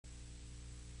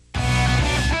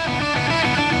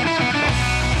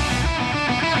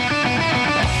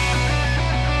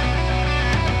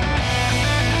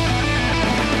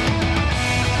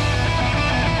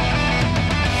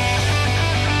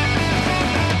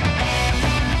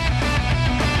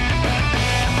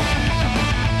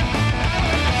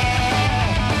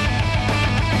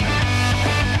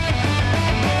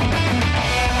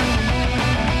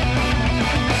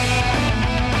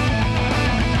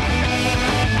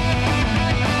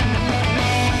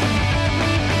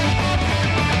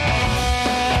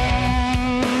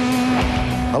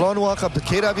welcome to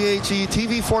KWHE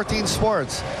TV 14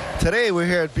 Sports. Today we're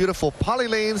here at beautiful Pali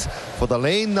Lanes for the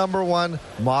lane number 1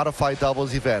 modified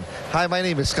doubles event. Hi, my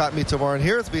name is Scott Mitamor, and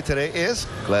here with me today is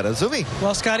Glenn Azumi.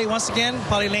 Well, Scotty, once again,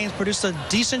 Pali Lanes produced a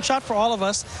decent shot for all of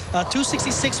us.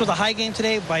 266 was a high game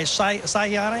today by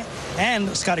Sahiane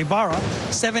and Scotty Barra.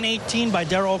 718 by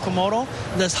Daryl Okamoto.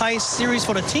 The highest series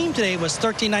for the team today was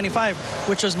 1395,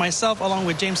 which was myself along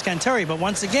with James Canteri. But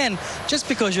once again, just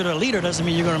because you're the leader doesn't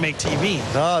mean you're going to make TV.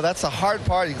 No, that's the hard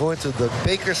part. You go into the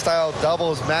Baker-style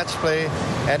doubles match play,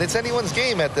 and it's anyone's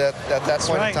game at that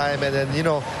point in time. And then, you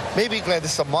know, maybe, Glenn,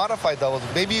 this is a modified doubles.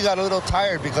 Maybe you got a little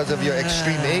tired because of your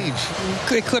extreme age.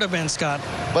 It could have been, Scott.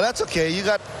 But that's okay. You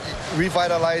got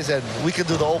revitalized, and we can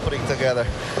do the opening together.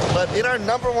 But in our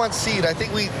number 1 seed, I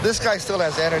think this guy still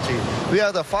has energy. We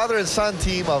have the father and son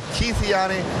team of Keith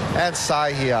Hiane and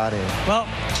Sai Hiane. Well,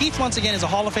 Keith, once again, is a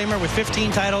Hall of Famer with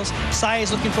 15 titles. Sai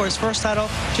is looking for his first title.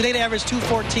 Today they averaged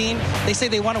 214. They say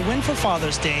they want to win for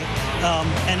Father's Day.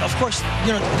 And, of course,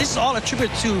 you know, this is all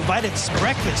attributed to Videt's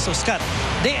breakfast. So, Scott,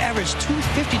 they averaged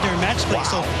 250 during match play. Wow.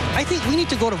 So I think we need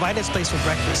to go to Videt's place for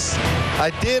breakfast.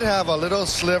 I did have a little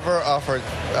sliver of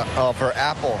her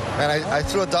apple, and I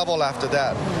threw a double after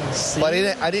that. See? But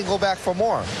I didn't go back for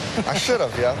more. I should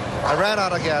have, yeah. I ran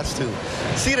out of gas, too.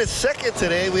 Seated second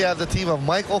today, we have the team of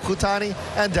Mike Okutani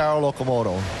and Daryl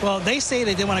Okamoto. Well, they say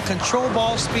that they want to control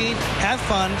ball speed, have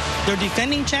fun. They're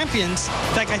defending champions.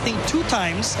 In fact, I think 2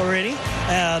 times already.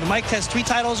 Mike has 3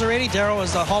 titles already. Daryl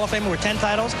is the Hall of Famer with 10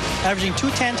 titles, averaging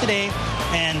 210 today.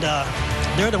 And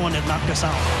they're the one that knocked us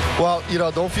out. Well, you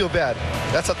know, don't feel bad.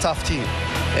 That's a tough team.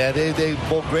 And they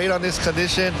both great on this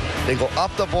condition. They go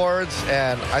up the boards,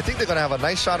 and I think they're going to have a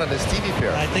nice shot on this TV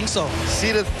pair. I think so.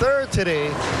 Seated third today,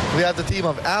 we have the team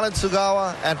of Alan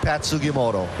Tsugawa and Pat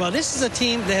Sugimoto. Well, this is a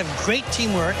team, they have great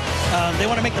teamwork. They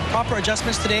want to make the proper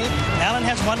adjustments today. Alan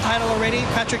has 1 title already.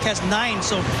 Patrick has 9,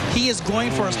 so he is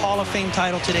going for his Hall of Fame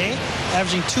title today,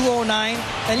 averaging 209.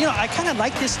 And, you know, I kind of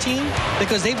like this team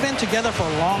because they've been together for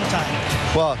a long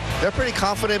time. Well, they're pretty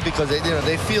confident because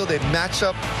they feel they match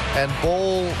up and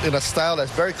bowl in a style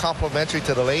that's very complementary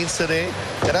to the lanes today.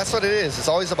 And that's what it is. It's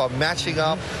always about matching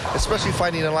up, especially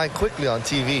finding a line quickly on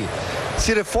TV.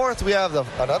 Seated fourth, we have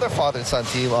another father and son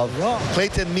team of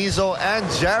Clayton Mizo and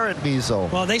Jared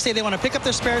Mizo. Well, they say they want to pick up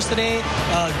their spares today.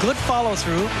 Good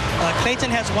follow-through. Clayton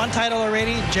has 1 title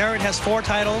already. Jared has 4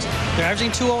 titles. They're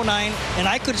averaging 209. And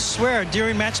I could swear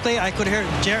during match play, I could hear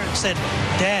Jared said,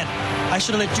 "Dad, I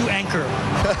should have let you anchor."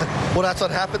 Well, that's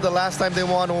what happened the last time they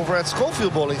won over at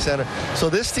Schofield Bowling Center. So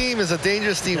this team is a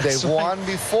dangerous team. They've won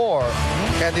before.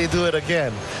 Can they do it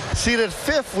again? Seated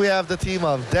fifth, we have the team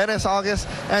of Dennis August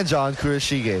and John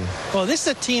Kurashige. Well, this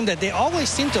is a team that they always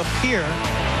seem to appear.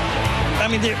 I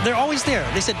mean, they're always there.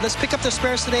 They said, let's pick up their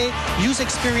spares today, use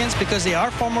experience because they are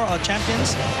former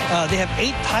champions. They have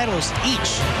 8 titles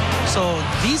each. So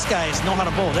these guys know how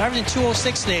to bowl. They're averaging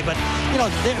 206 today, but, you know,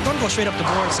 they're going to go straight up the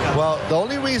board, Scott. Well, the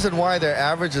only reason why their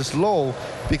average is low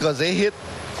because they hit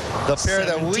the pair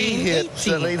that we hit,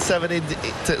 the lane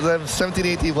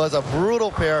 17-18 was a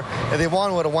brutal pair, and they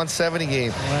won with a 170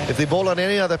 game. Right. If they bowled on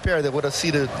any other pair, they would have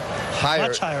seeded higher.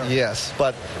 Much higher. Yes,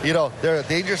 but, you know, they're a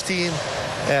dangerous team,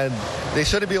 and they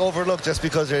shouldn't be overlooked just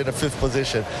because they're in the 5th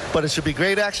position. But it should be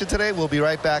great action today. We'll be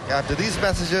right back after these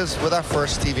messages with our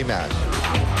first TV match.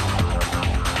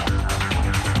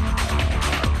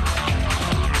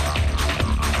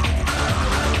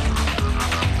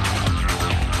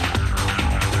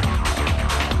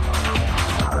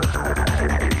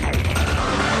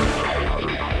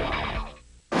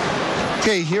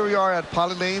 Okay, here we are at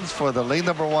Pali Lanes for the lane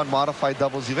number 1 modified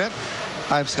doubles event.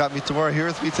 I'm Scott Mitamura. Here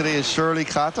with me today is Shirley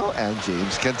Kato and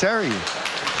James Canteri.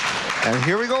 And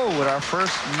here we go with our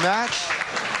first match.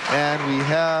 And we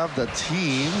have the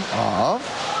team of,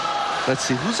 let's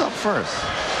see, who's up first?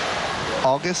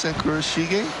 August and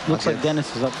Kurashige? Looks like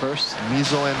Dennis is up first.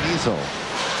 Mizo and Mizo.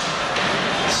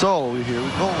 So here we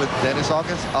go with Dennis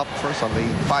August up first on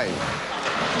lane 5.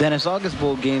 Dennis August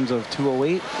bowled games of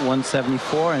 208,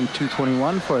 174, and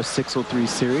 221 for a 603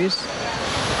 series.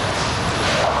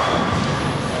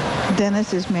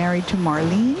 Dennis is married to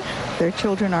Marlene. Their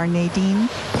children are Nadine,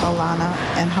 Alana,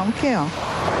 and Humkeo.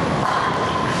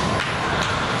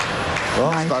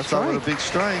 Well, nice starts out with a big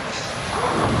strike.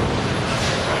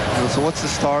 So what's the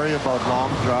story about long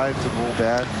drive to bowl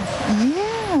bad?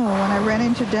 Yeah, when I ran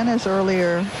into Dennis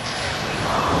earlier,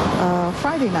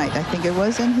 Friday night, I think it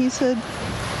was, and he said,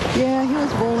 yeah, he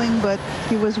was bowling, but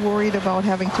he was worried about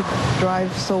having to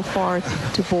drive so far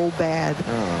to bowl bad.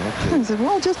 Oh, okay. I said,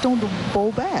 well, just don't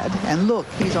bowl bad. And look,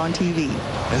 he's on TV.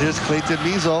 And here's Clayton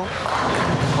Mizo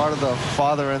part of the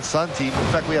father and son team.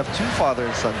 In fact, we have 2 father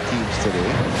and son teams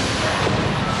today.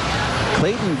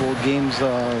 Clayton bowled games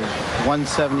of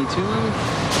 172,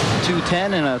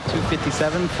 210, and a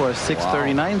 257 for a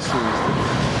 639 series.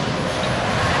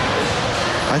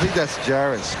 I think that's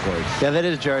Jared's scores. Yeah, that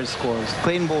is Jared's scores.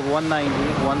 Clayton bowled 190,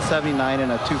 179,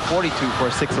 and a 242 for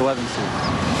a 611 series.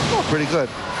 Oh, pretty good.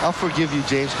 I'll forgive you,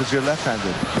 James, because you're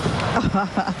left-handed.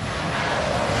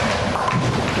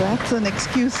 That's an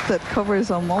excuse that covers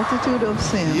a multitude of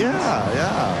sins. Yeah.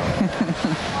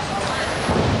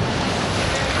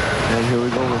 And here we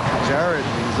go with Jared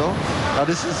Mizo. Now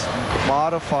this is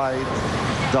modified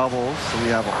doubles. So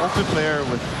we have an open player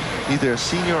with either a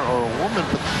senior or a woman,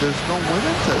 but there's no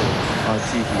women today on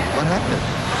TV. What happened?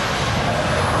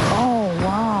 Oh,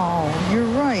 wow. You're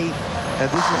right.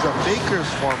 And this is a Baker's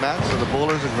format, so the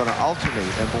bowlers are going to alternate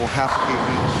and bowl half a game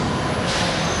each.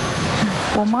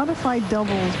 Well, modified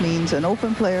doubles means an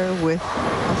open player with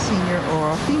a senior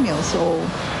or a female. So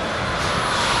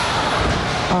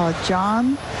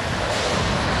John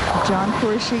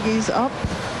Kuroshige's up,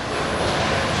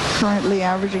 currently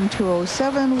averaging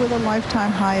 207 with a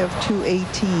lifetime high of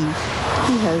 218.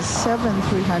 He has 7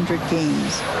 300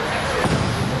 games.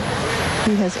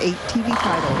 He has 8 TV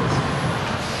titles.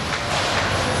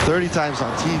 30 times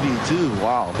on TV too.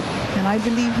 Wow. And I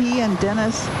believe he and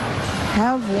Dennis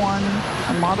have won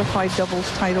a modified doubles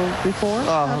title before.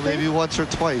 Maybe once or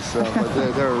twice, but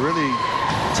they're a really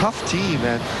tough team,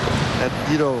 and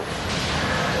you know,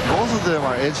 both of them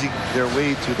are edging their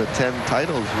way to the 10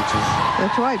 titles, which is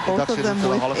that's right. Both of them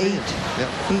with 8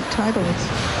 titles.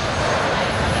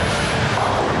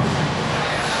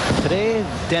 Today,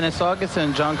 Dennis August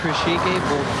and John Kurishige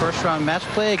bowled first-round match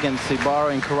play against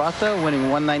Ibarra and Karata, winning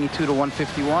 192 to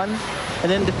 151,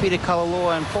 and then defeated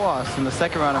Kalaloa and Poas in the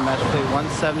second round of match play,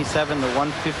 177 to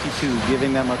 152,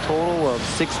 giving them a total of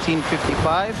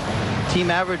 1655. Team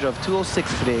average of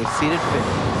 206 today, seeded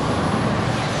 5th.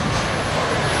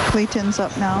 Clayton's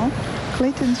up now.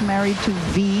 Clayton's married to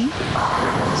V.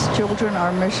 His children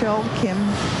are Michelle, Kim,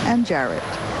 and Jarrett.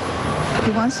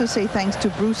 He wants to say thanks to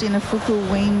Bruce Inafuku,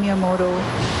 Wayne Miyamoto,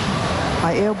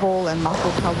 Air Bowl, and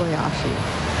Mako Kawayashi.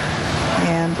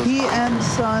 And he and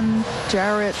son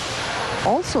Jarrett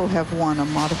also have won a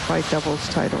modified doubles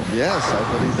title. Yes, I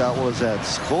believe that was at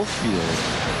Schofield.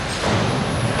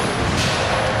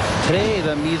 Today,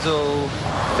 the Mizo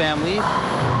family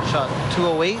shot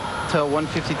 208 to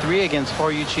 153 against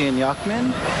Horiuchi and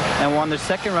Yakman and won their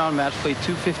second round match play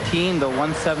 215 to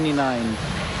 179.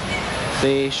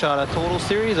 They shot a total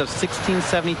series of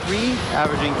 1673,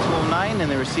 averaging 209, and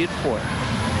they received 4th.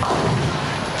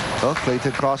 Well,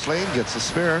 Clayton cross lane gets a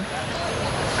spare.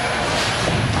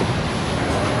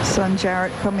 Son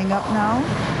Jarrett coming up now.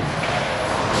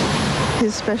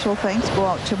 His special thanks go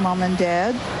out to mom and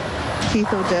dad,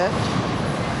 Keith Odette,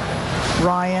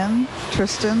 Ryan,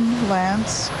 Tristan,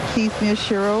 Lance, Keith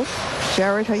Miyashiro,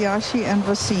 Jared Hayashi, and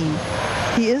Vasim.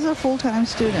 He is a full-time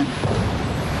student.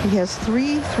 He has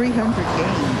 3 300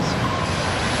 games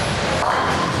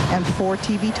and 4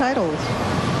 TV titles.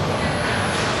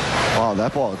 Wow,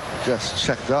 that ball just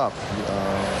checked up.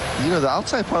 You know, the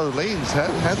outside part of the lanes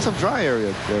had some dry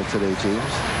area there today,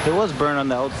 James. There was burn on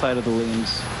the outside of the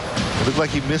lanes. It looked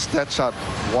like he missed that shot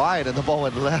wide and the ball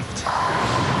went left.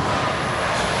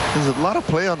 There's a lot of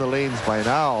play on the lanes by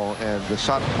now, and the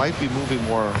shot might be moving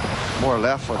more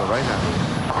left for the right hand.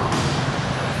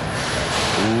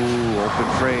 Ooh, open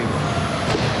frame.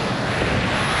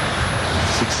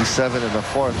 67 in the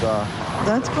 4th.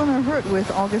 That's going to hurt with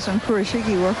August and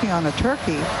Kurashige working on a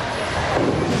turkey.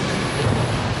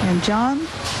 And John,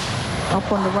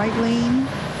 up on the right lane,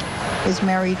 is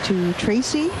married to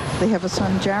Tracy. They have a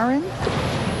son, Jaron.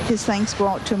 His thanks go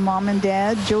out to mom and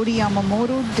dad, Jody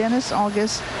Yamamoto, Dennis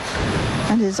August,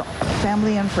 and his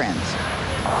family and friends.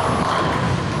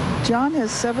 John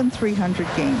has 7 300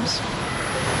 games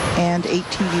and 8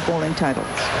 TV bowling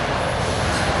titles.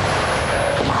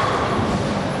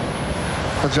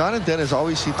 Well, John and Dennis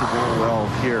always seem to bowl well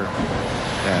here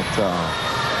at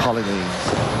Pali Lanes.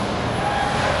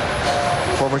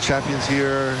 Former champions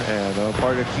here, and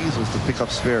part of their keys was to pick up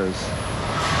spares.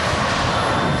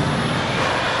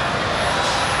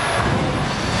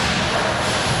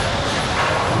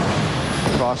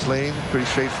 Cross lane, pretty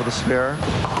straight for the spare.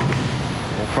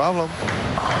 No problem.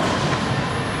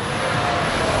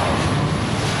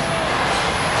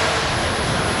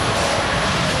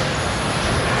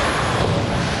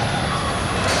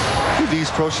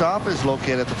 V's Pro Shop is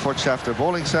located at the Fort Shafter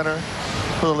Bowling Center.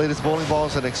 For the latest bowling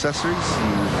balls and accessories,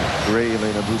 see Ray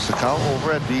Elena Booth's account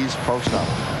over at V's Pro Shop,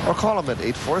 or call them at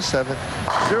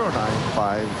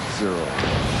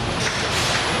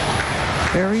 847-0950.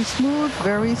 Very smooth,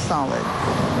 very solid.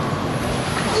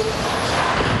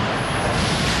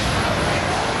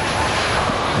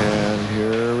 And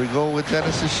here we go with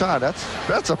Dennis's shot.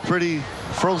 That's a pretty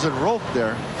frozen rope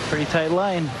there. Pretty tight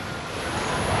line.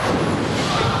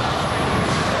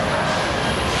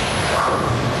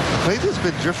 Clayton's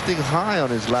been drifting high on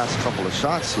his last couple of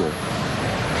shots here.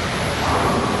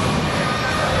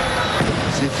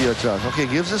 See if he adjusts. Okay,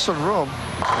 gives this one room.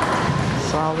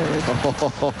 Solid.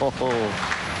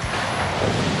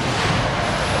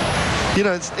 You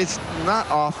know, it's not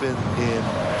often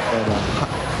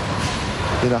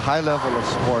in a high level of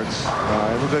sports,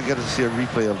 and we're going to get to see a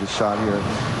replay of the shot here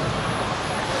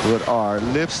with our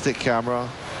lipstick camera.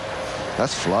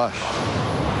 That's flush.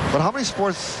 But how many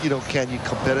sports, you know, can you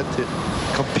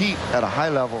compete at a high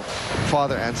level,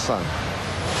 father and son?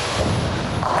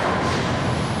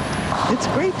 It's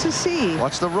great to see.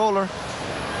 Watch the roller.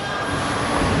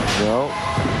 No.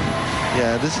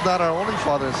 Yeah, this is not our only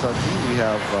father and son team. We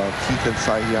have Keith and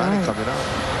Sahiani coming up.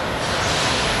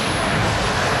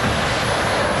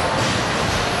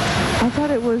 I thought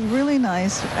it was really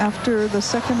nice after the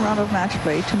second round of match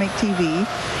play to make TV.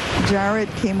 Jared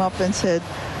came up and said,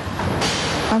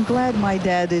 "I'm glad my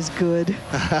dad is good."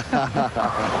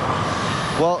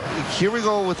 Well, here we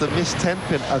go with the missed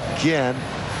 10-pin again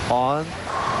on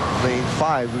lane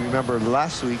 5. We remember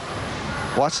last week.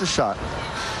 Watch the shot.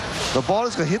 The ball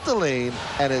is going to hit the lane,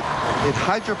 and it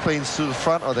hydroplanes to the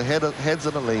front or the heads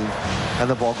of the lane, and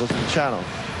the ball goes in the channel.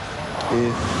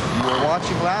 If you were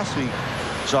watching last week,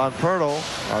 John Perlo,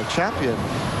 our champion,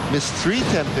 missed 3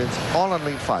 10-pins all on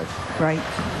lane 5. Right.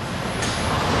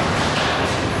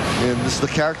 And this is the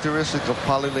characteristic of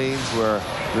poly lanes where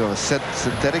you have a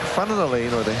synthetic front of the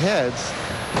lane or the heads.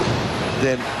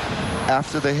 Then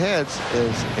after the heads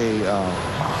is a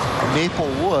maple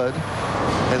wood,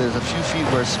 and there's a few feet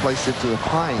where it's spliced into the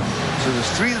pine. So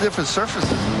there's 3 different surfaces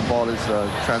the ball is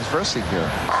transversing here.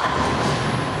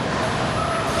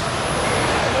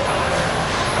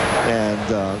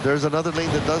 And there's another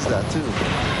lane that does that too.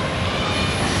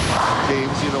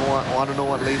 James, you want to know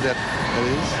what lane that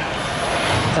is?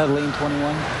 Lane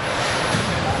 21.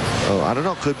 Oh, I don't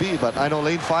know. Could be, but I know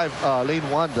lane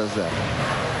 1 does that.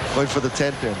 Going for the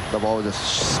 10-pin, the ball will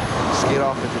just skate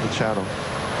off into the channel.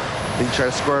 Then you try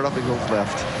to square it up and goes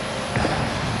left.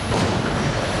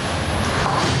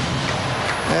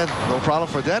 And no problem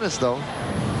for Dennis, though.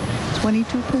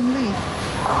 22-pin lead.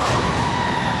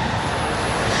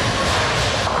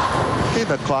 Okay,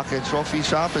 the Clock and Trophy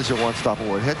Shop is your one-stop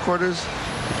award headquarters.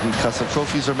 If you need custom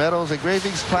trophies or medals,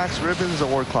 engravings, plaques, ribbons,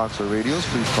 award clocks, or radios,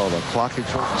 please call the Clock and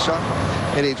Trophy Shop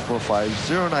at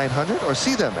 845-0900 or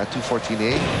see them at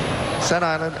 214A San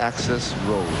Island Access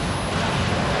Road.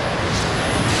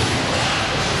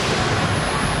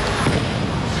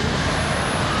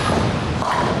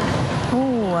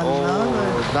 Oh,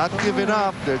 another. Not giving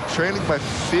up. They're trailing by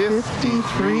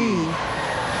 53.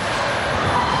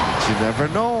 But you never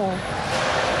know.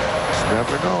 You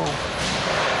never know.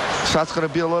 Shot's going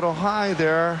to be a little high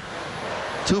there.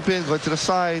 2-pin going to the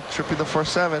side, tripping the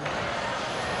 4-7.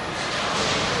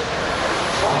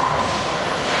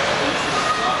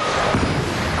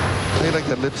 They like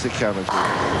the lipstick camera.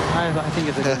 I think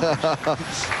it's a good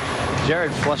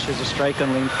Jared flushes a strike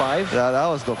on lane 5. Yeah, that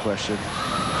was no question.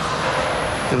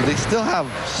 You know, they still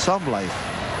have some life.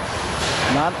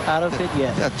 Not out of it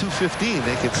yet. Yeah, 215.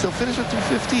 They can still finish at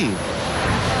 215.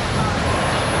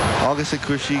 August and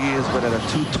Kurashige has been at a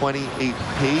 228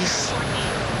 pace,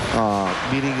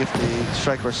 meaning if they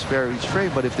strike or spare each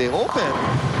frame. But if they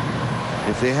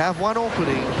if they have one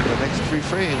opening in the next 3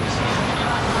 frames,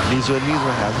 Mizu and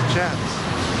Mizu has a chance.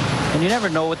 And you never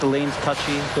know with the lanes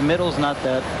touchy. The middle's not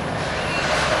that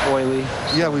oily.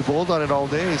 Yeah, we bowled on it all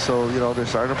day, so, you know, they're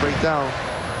starting to break down.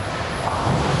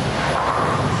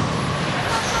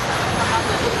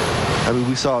 I mean,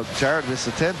 we saw Jared miss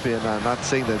the 10-pin. I'm not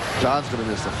saying that John's going to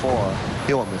miss the 4.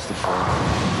 He won't miss the 4.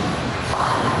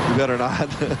 You better not.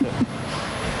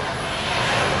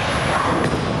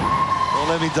 Don't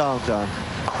let me down, John.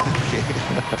 Okay.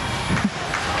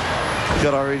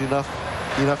 Got already enough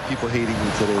people hating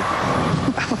me today.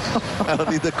 I don't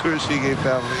need the Kurashige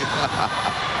family.